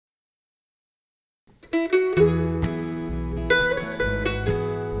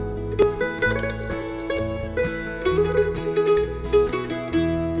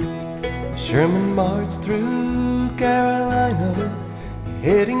Sherman marched through Carolina,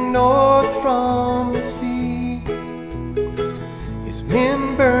 heading north from the sea. His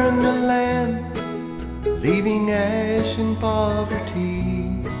men burned the land, leaving ash and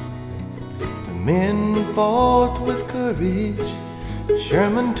poverty. The men fought with courage,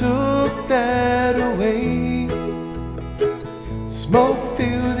 Sherman took that away. Smoke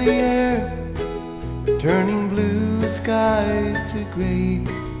filled the air, turning blue skies to gray.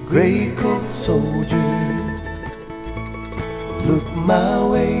 Gray coat soldier, look my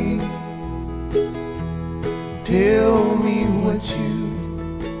way. Tell me what you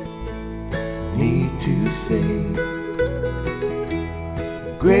need to say.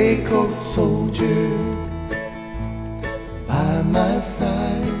 Gray coat soldier, by my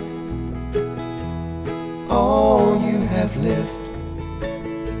side. All you have left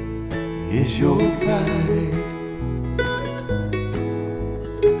is your pride.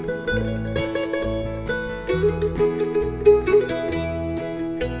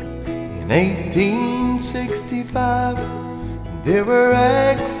 In 1865, there were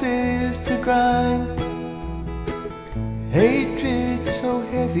axes to grind. Hatred so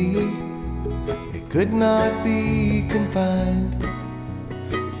heavy, it could not be confined.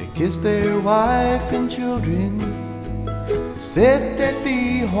 They kissed their wife and children, said they'd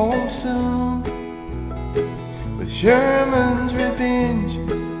be home soon. With Sherman's revenge,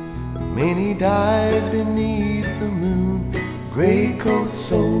 many died beneath the moon. Gray coat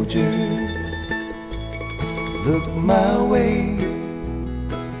soldier, look my way.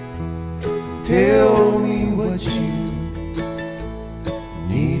 Tell me what you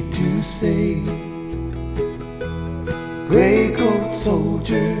need to say. Gray coat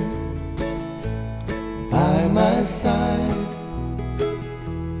soldier, by my side.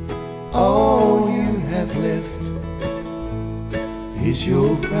 All you have left is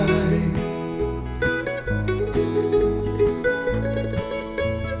your pride.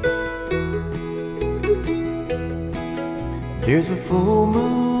 There's a full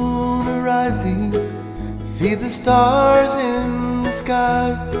moon arising, see the stars in the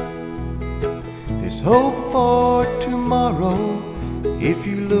sky. There's hope for tomorrow if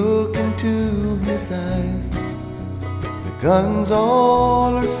you look into his eyes. The guns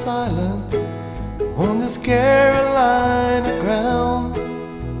all are silent on this Carolina ground.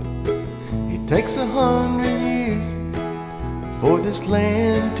 It takes 100 years for this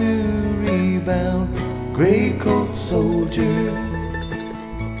land to rebound. Gray coat soldier,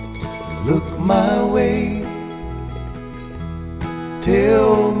 look my way.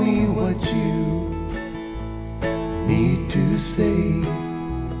 Tell me what you need to say.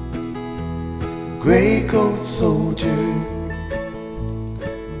 Gray coat soldier,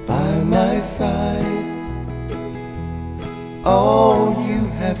 by my side. All you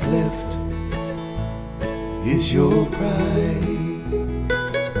have left is your pride.